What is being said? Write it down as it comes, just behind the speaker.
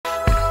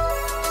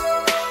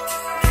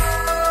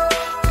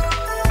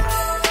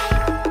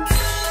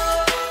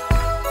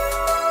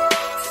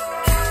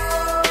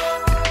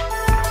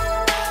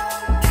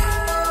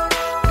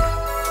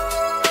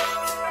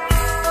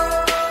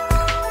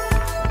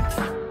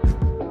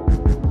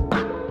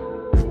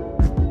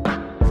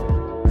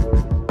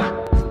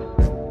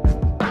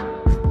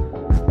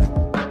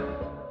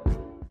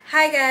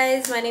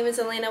guys, my name is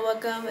Elena.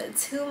 Welcome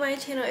to my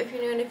channel. If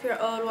you're new and if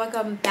you're old,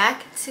 welcome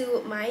back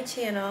to my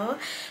channel.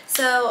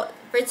 So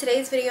for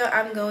today's video,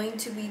 I'm going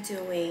to be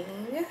doing,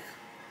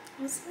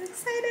 I'm so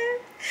excited.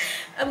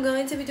 I'm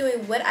going to be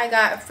doing what I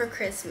got for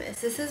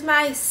Christmas. This is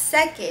my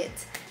second,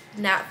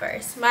 not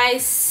first, my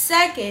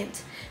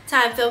second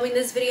time filming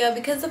this video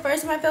because the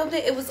first time I filmed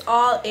it, it was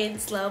all in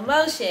slow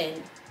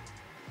motion.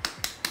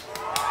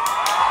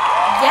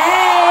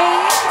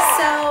 Yay!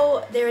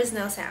 So there is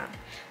no sound.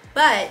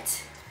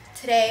 But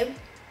today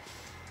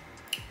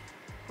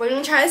we're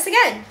gonna try this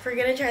again.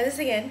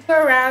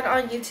 We're around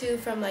on YouTube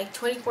from like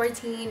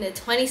 2014 to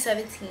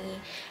 2017.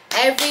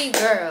 Every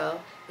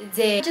girl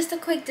did. Just a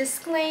quick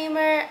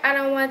disclaimer, I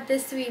don't want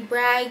this to be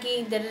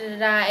bragging,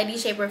 any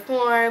shape or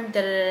form,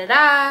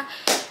 Y'all,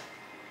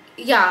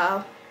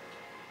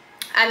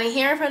 I've been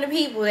hearing from the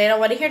people, they don't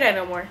want to hear that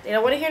no more.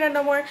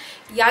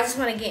 Y'all just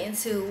want to get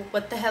into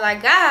what the hell I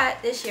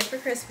got this year for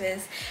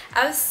Christmas.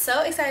 I was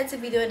so excited to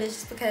be doing this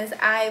just because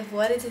I've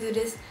wanted to do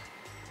this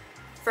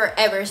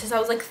forever, since I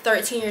was like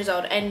 13 years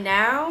old, and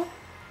now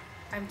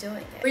I'm doing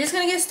it. We're just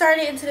gonna get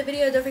started into the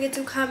video. Don't forget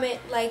to comment,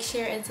 like,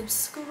 share, and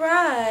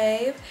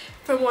subscribe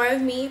for more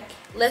of me.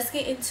 Let's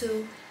get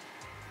into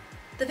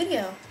the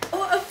video.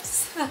 Oh, I'm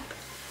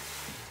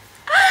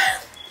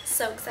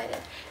so excited.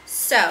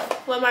 So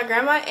what my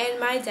grandma and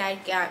my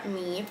dad got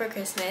me for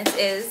Christmas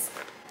is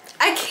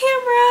a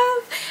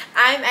camera.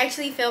 I'm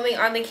actually filming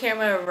on the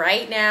camera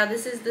right now.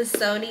 This is the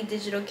Sony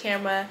digital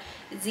camera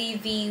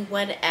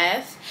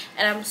ZV-1F,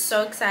 and I'm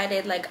so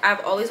excited. Like,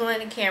 I've always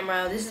wanted a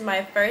camera. This is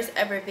my first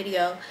ever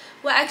video.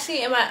 Well,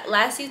 actually, in my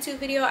last YouTube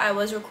video, I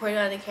was recording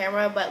on the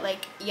camera, but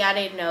like, y'all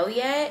didn't know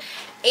yet.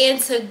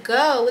 And to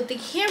go with the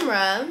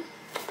camera,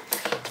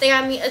 they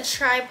got me a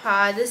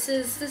tripod. This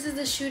is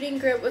the shooting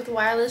grip with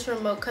wireless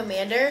remote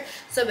commander.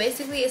 So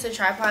basically it's a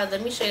tripod.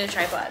 Let me show you the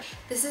tripod.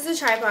 This is a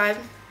tripod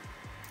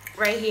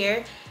right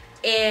here,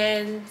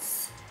 and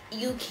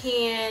you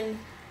can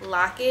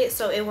lock it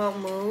so it won't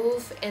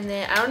move. And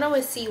then I don't know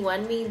what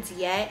C1 means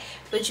yet,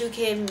 but you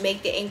can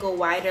make the angle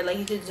wider. Like,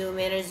 you can zoom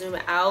in or zoom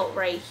out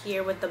right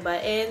here with the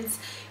buttons.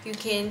 You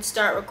can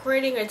start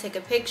recording or take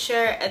a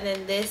picture, and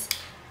then this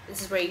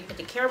is where you put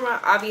the camera.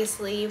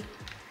 Obviously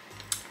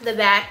the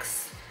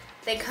backs,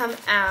 they come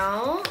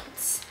out,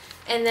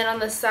 and then on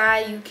the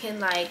side you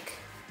can like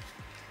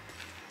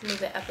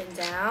move it up and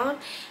down.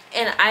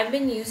 And I've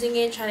been using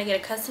it, trying to get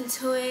accustomed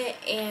to it,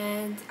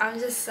 and I'm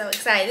just so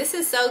excited. This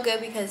is so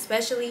good because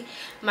especially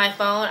my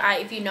phone,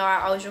 if you know,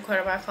 I always record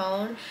on my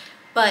phone,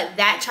 but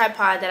that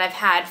tripod that I've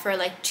had for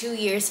like 2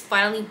 years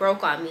finally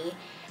broke on me,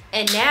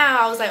 and now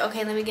I was like,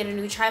 okay, let me get a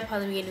new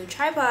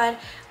tripod.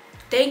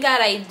 Thank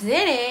God I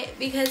did it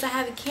because I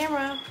have a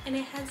camera and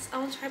it has its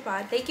own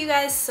tripod. Thank you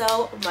guys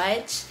so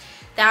much.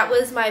 That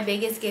was my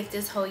biggest gift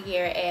this whole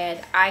year,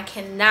 and I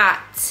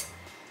cannot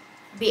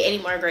be any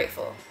more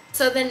grateful.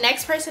 So the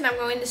next person I'm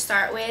going to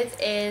start with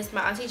is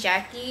my Auntie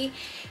Jackie.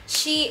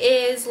 She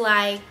is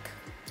like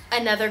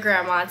another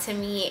grandma to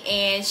me,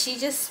 and she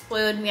just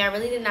spoiled me. I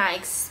really did not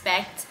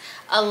expect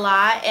a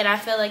lot, and I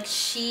feel like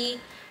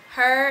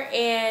her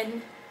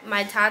and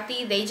my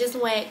Tati, they just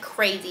went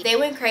crazy. They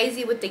went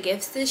crazy with the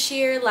gifts this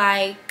year.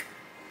 Like,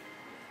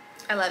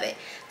 I love it.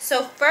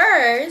 So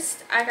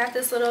first, I got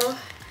this little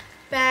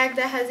bag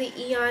that has an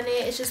E on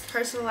it. It's just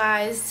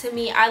personalized to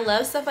me. I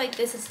love stuff like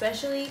this,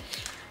 especially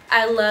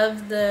I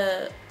love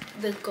the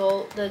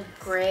gold, the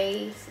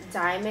gray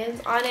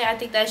diamonds on it. I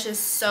think that's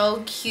just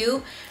so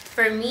cute.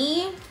 For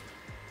me,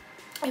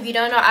 if you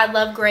don't know, I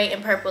love gray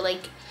and purple.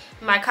 Like,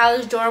 my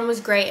college dorm was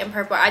gray and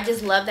purple. I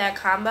just love that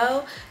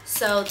combo.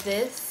 So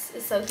this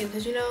is so cute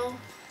because, you know,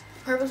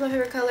 purple's my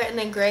favorite color, and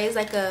then gray is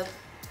like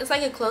it's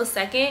like a close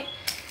second.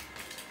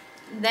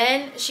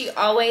 Then she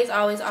always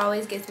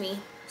gets me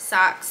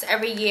socks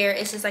every year.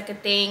 It's just like a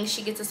thing.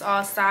 She gets us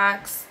all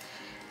socks.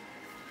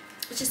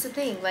 It's just a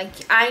thing. Like,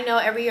 I know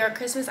every year at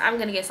Christmas I'm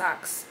gonna get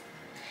socks,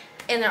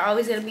 and they're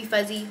always gonna be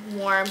fuzzy,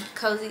 warm,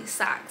 cozy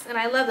socks, and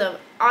I love them.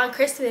 On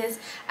Christmas,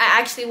 I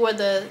actually wore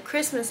the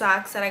Christmas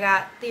socks that I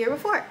got the year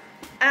before.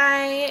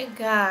 I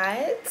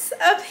got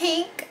a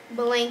pink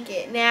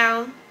blanket.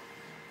 Now,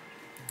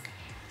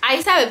 I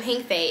used to have a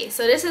pink face,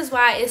 so this is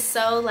why it's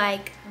so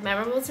like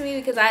memorable to me,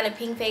 because I had a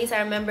pink face. I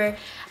remember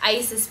I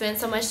used to spend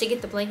so much to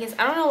get the blankets.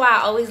 I don't know why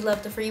I always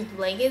loved the free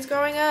blankets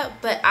growing up,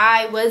 but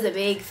I was a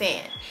big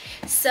fan.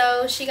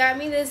 So she got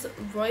me this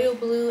royal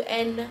blue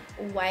and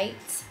white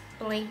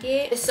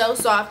blanket. It's so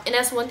soft, and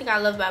that's one thing I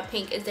love about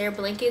pink, is their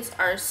blankets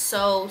are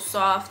so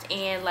soft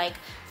and like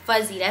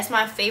fuzzy. That's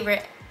my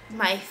favorite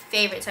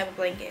type of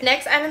blanket.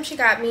 Next item she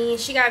got me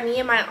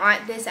and my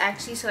aunt this,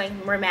 actually, so like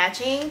we're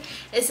matching.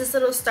 It's this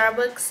little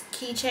Starbucks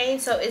keychain.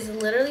 So it's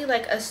literally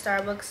like a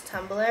Starbucks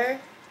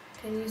tumbler.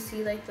 Can you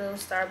see like the little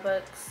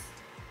Starbucks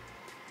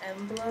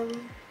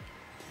emblem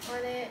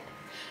on it?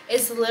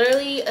 It's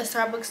literally a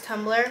Starbucks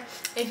tumbler.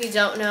 If you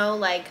don't know,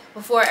 like,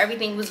 before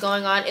everything was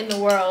going on in the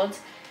world,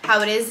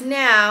 how it is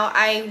now,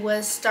 I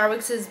was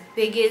Starbucks'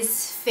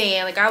 biggest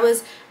fan. Like, I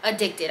was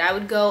addicted. I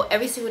would go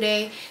every single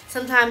day,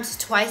 sometimes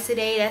twice a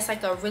day. That's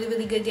like a really,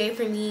 really good day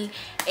for me.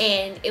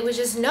 And it was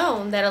just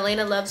known that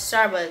Elena loves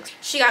Starbucks.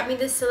 She got me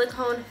this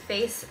silicone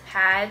face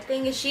pad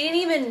thing, and she didn't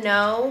even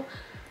know.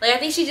 Like, I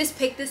think she just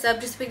picked this up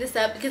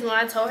because when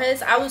I told her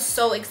this, I was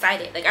so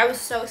excited. Like, I was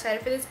so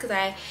excited for this because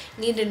I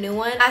need a new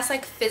one. Last,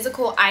 like,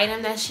 physical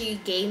item that she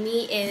gave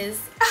me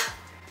is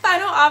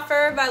Final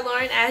Offer by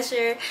Lauren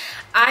Asher.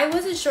 I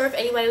wasn't sure if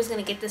anybody was going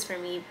to get this for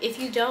me. If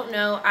you don't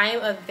know, I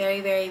am a very,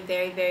 very,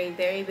 very, very,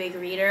 very big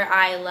reader.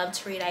 I love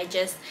to read. I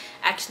just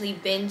actually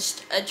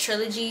binged a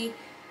trilogy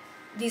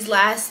these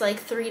last, like,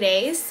 3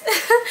 days.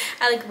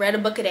 I, like, read a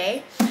book a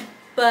day.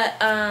 But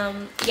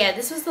yeah,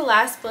 this was the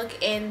last book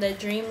in the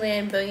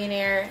Dreamland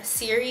Billionaire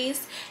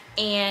series,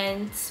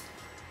 and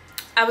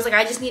I was like,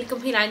 I just need to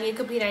complete it. I need to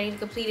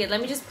complete it. Let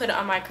me just put it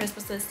on my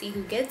Christmas list, see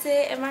who gets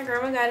it. And my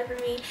grandma got it for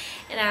me,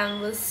 and I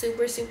was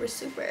super, super,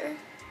 super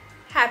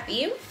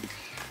happy.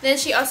 Then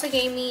she also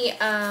gave me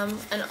an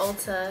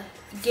Ulta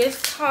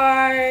gift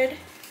card,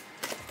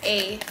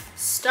 a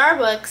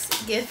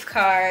Starbucks gift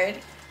card,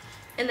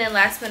 and then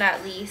last but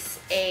not least,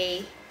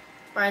 a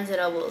Barnes &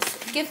 Noble's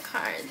gift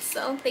card.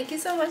 So thank you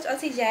so much,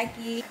 Auntie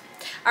Jackie.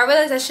 I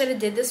realized I should have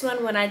did this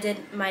one when I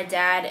did my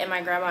dad and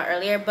my grandma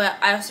earlier, but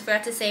I also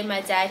forgot to say my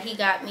dad, he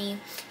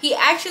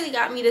actually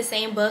got me the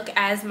same book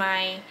as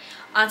my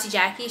Auntie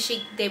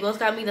Jackie. They both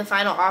got me The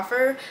Final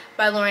Offer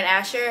by Lauren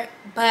Asher,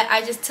 but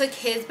I just took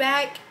his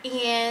back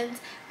and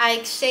I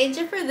exchanged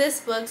it for this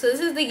book. So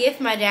this is the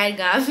gift my dad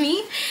got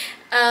me.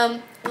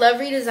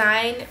 Love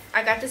Redesign.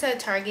 I got this at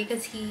Target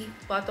because he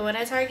bought the one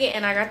at Target,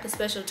 and I got the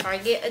special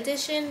Target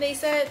edition, they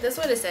said. That's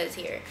what it says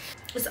here.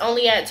 It's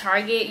only at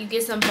Target. You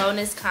get some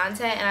bonus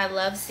content, and I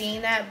love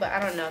seeing that, but I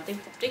don't know.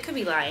 They could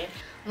be lying.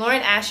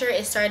 Lauren Asher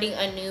is starting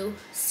a new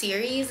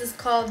series. It's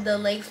called the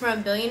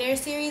Lakefront Billionaire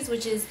series,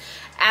 which is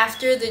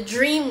after the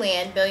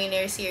Dreamland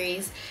Billionaire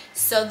series.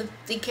 So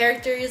the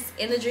characters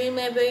in the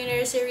Dreamland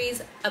Billionaire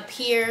series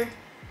appear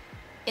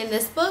in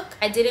this book.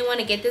 I didn't want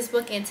to get this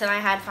book until I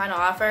had Final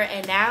Offer,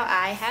 and now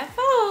I have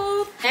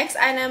both. Next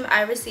item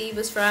I received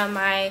was from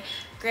my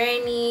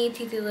Granny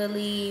Titi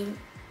Lily.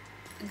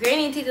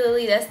 Granny and Titi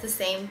Lily, that's the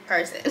same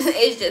person.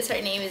 It's just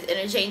her name is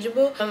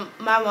interchangeable.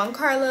 My Juan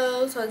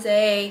Carlos,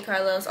 Jose,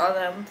 Carlos, all of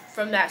them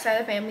from that side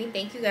of the family.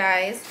 Thank you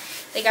guys.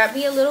 They got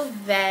me a little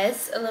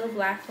vest, a little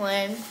black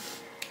one.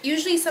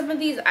 Usually some of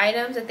these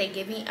items that they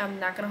give me, I'm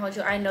not gonna hold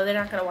you. I know they're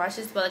not gonna watch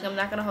this, but like, I'm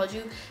not gonna hold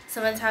you.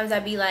 Sometimes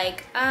I'd be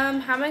like, how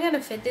am I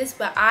gonna fit this?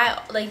 But I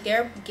like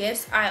their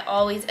gifts, I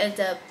always end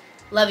up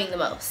loving the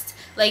most.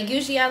 Like,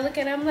 usually I look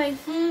at it, I'm like,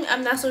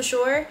 I'm not so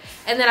sure,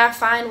 and then I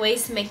find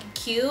ways to make it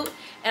cute,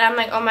 and I'm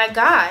like, oh my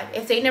god,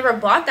 if they never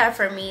bought that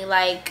for me,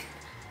 like,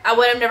 I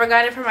would have never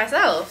gotten it for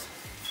myself.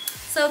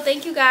 So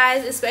thank you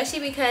guys,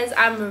 especially because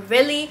I'm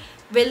really,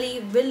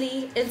 really,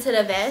 really into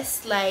the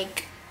vest.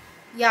 Like,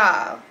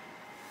 y'all,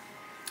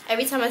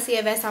 every time I see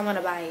a vest, I want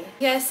to buy it.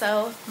 Yeah,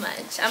 so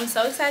much. I'm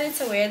so excited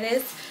to wear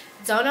this.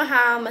 Don't know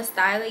how I'm going to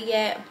style it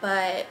yet,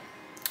 but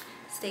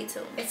stay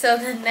tuned. So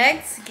the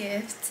next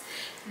gift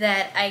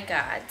that I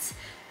got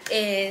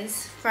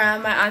is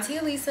from my Auntie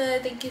Elisa.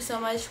 Thank you so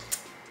much.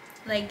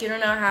 Like, you don't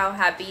know how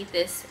happy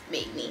this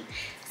made me.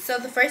 So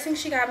the first thing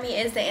she got me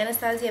is the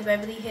Anastasia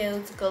Beverly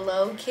Hills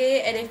Glow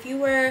Kit. And if you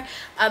were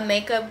a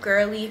makeup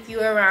girly, if you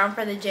were around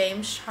for the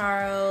James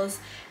Charles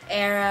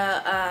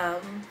era,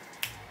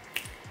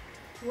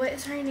 what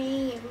is her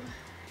name?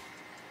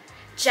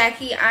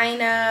 Jackie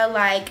Aina,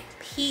 like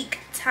peak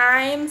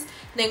times,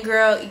 then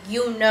girl,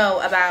 you know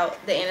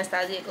about the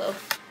Anastasia Glow.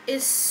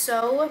 It's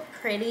so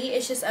pretty.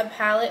 It's just a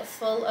palette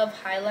full of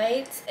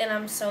highlights, and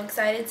I'm so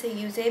excited to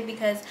use it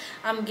because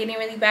I'm getting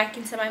really back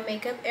into my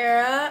makeup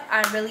era.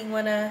 I really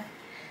want to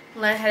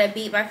learn how to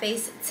beat my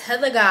face to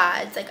the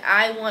gods. Like,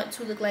 I want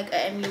to look like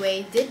a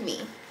MUA did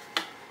me,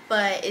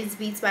 but it's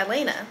Beats by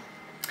Lena.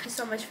 Thank you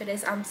so much for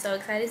this. I'm so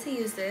excited to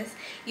use this.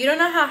 You don't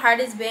know how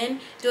hard it's been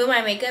doing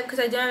my makeup because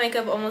I do my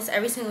makeup almost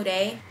every single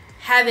day.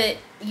 Haven't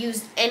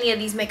used any of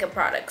these makeup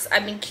products.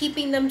 I've been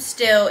keeping them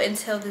still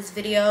until this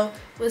video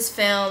was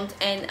filmed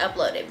and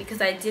uploaded because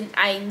I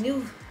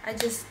knew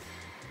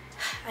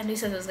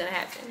something was gonna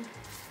happen.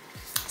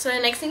 So the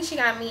next thing she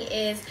got me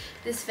is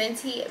this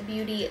Fenty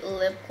Beauty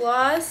lip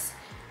gloss.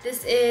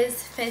 This is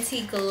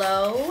Fenty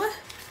Glow.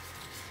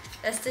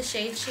 That's the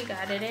shade she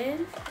got it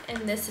in, and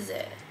this is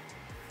it.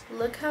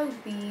 Look how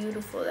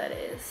beautiful that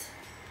is.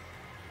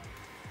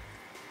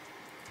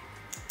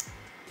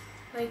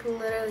 Like,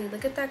 literally,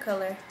 look at that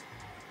color.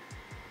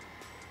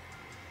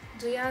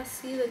 Do y'all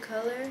see the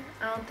color?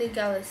 I don't think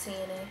y'all are seeing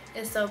it.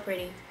 It's so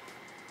pretty.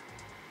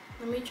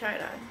 Let me try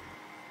it on.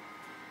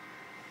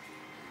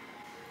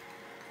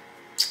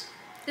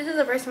 This is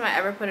the first time I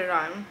ever put it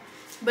on.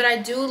 But I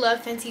do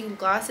love Fenty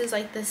glosses.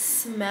 Like, the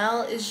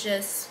smell is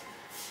just,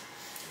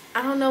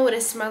 I don't know what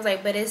it smells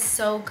like, but it's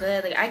so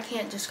good. Like, I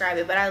can't describe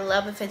it, but I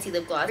love a Fenty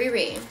lip gloss.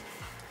 Riri,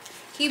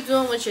 keep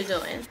doing what you're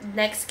doing.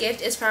 Next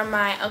gift is from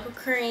my Uncle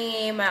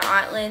Kareem, my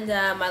Aunt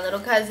Linda, my little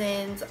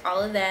cousins,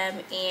 all of them,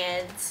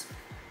 and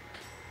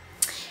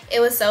It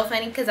was so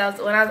funny because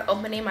when I was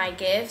opening my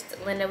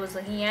gift, Linda was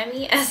looking at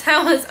me as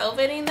I was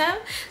opening them,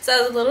 so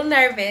I was a little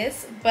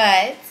nervous.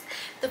 But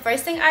the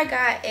first thing I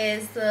got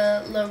is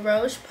the La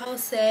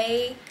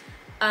Roche-Posay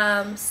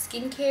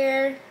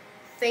skincare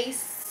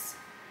face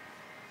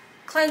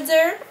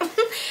cleanser.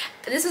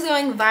 This was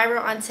going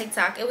viral on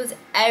TikTok. It was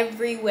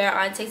everywhere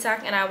on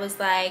TikTok, and I was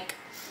like,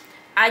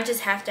 I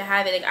just have to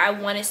have it. Like, I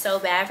want it so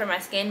bad for my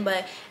skin,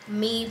 but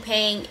me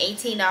paying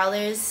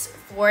 $18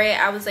 for it,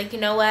 I was like, you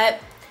know what,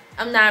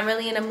 I'm not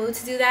really in a mood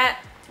to do that.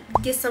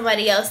 Get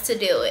somebody else to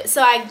do it.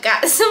 So I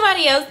got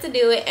somebody else to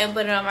do it and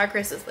put it on my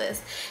Christmas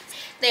list.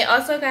 They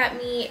also got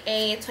me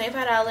a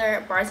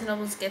 $25 Barnes &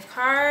 Noble's gift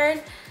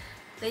card.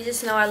 They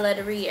just know I love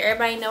to read.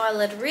 Everybody know I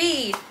love to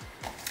read.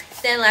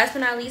 Then last but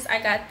not least, I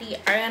got the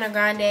Ariana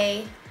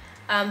Grande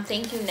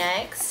Thank You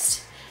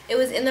Next. It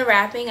was in the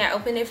wrapping. I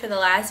opened it for the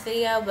last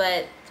video,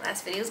 but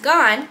last video's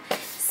gone.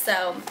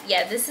 So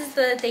yeah, this is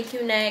the Thank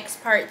You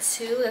Next part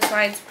 2. That's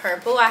why it's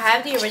purple. I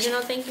have the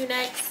original Thank You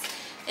Next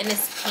and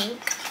it's pink,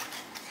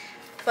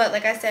 but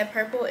like I said,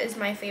 purple is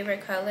my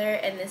favorite color,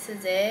 and this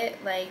is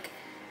it. Like,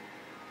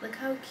 look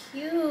how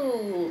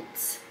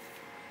cute.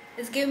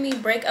 It's giving me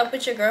break up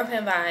with your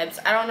girlfriend vibes.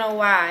 I don't know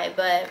why,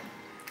 but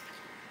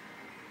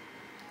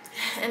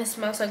and it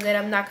smells so good.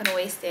 I'm not gonna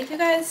waste it. Thank you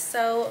guys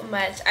so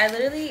much. I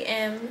literally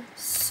am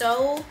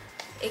so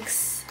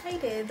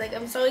excited. Like,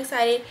 I'm so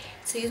excited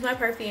to use my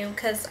perfume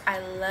because I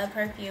love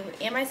perfume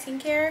and my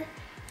skincare.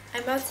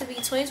 I'm about to be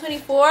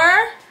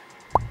 2024.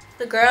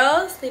 The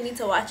girls, they need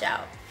to watch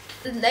out.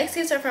 The next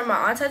gifts are from my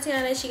aunt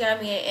Tatiana. She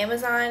got me an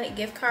Amazon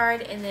gift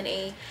card and then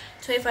a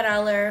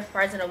 $25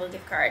 Barnes & Noble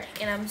gift card,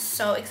 and I'm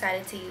so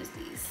excited to use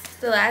these.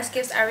 The last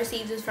gifts I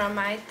received is from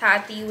my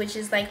Tati, which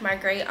is like my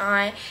great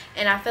aunt,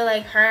 and I feel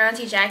like her and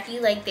Auntie Jackie,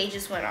 like, they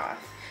just went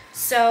off.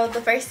 So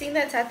the first thing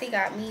that Tati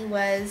got me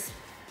was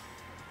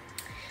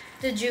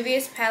the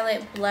Juvia's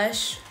Palette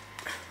Blush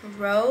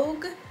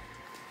Rogue.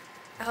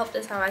 I hope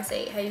that's how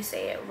you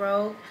say it.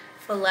 Rogue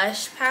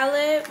Blush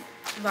Palette,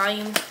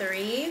 Volume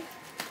 3.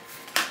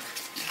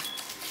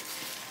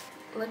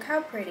 Look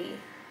how pretty.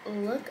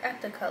 Look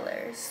at the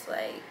colors.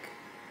 Like,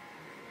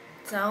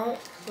 don't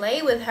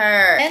play with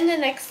her. And the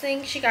next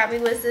thing she got me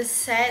was this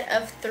set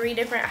of 3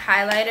 different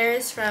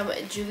highlighters from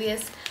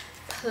Juvia's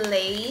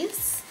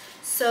Place.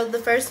 So the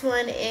first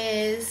one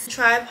is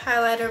Tribe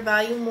Highlighter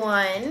Volume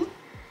 1.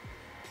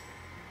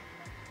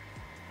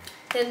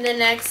 Then the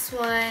next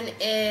one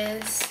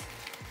is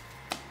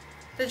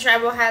the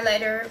Tribal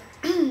Highlighter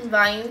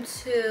Volume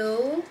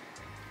 2.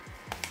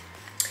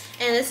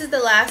 And this is the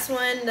last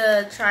one,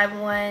 the Tribe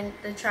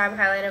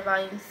Highlighter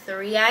Volume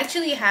 3. I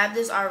actually have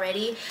this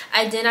already.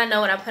 I did not know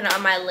when I put it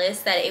on my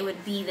list that it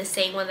would be the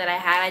same one that I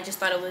had. I just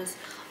thought it was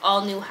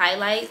all new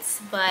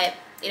highlights, but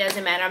it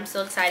doesn't matter. I'm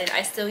still excited.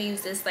 I still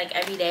use this like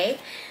every day.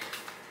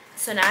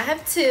 So now I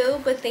have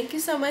 2, but thank you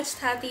so much,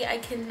 Tati. I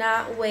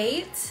cannot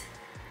wait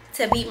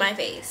to beat my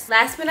face.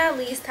 Last but not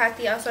least,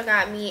 Tati also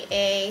got me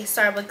a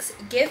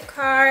Starbucks gift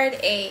card,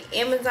 a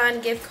Amazon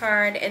gift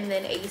card, and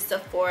then a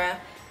Sephora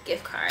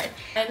gift card.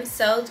 I'm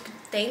so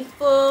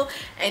thankful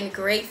and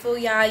grateful,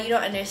 y'all. You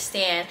don't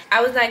understand.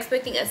 I was not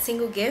expecting a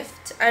single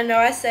gift. I know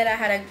I said I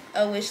had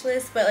a wish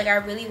list, but like, I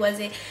really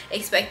wasn't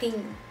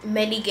expecting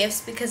many gifts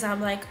because I'm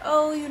like,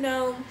 oh, you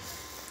know,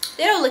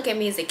 they don't look at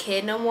me as a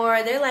kid no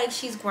more. They're like,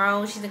 she's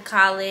grown, she's in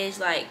college,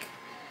 like,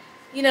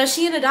 you know,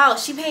 she an adult,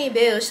 she paying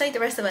bills, she's like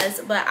the rest of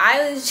us. But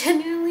I was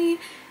genuinely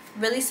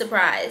really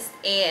surprised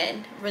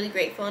and really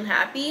grateful and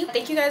happy.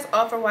 Thank you guys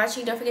all for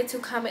watching. Don't forget to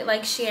comment,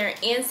 like, share,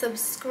 and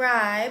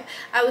subscribe.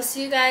 I will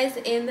see you guys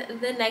in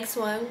the next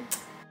one.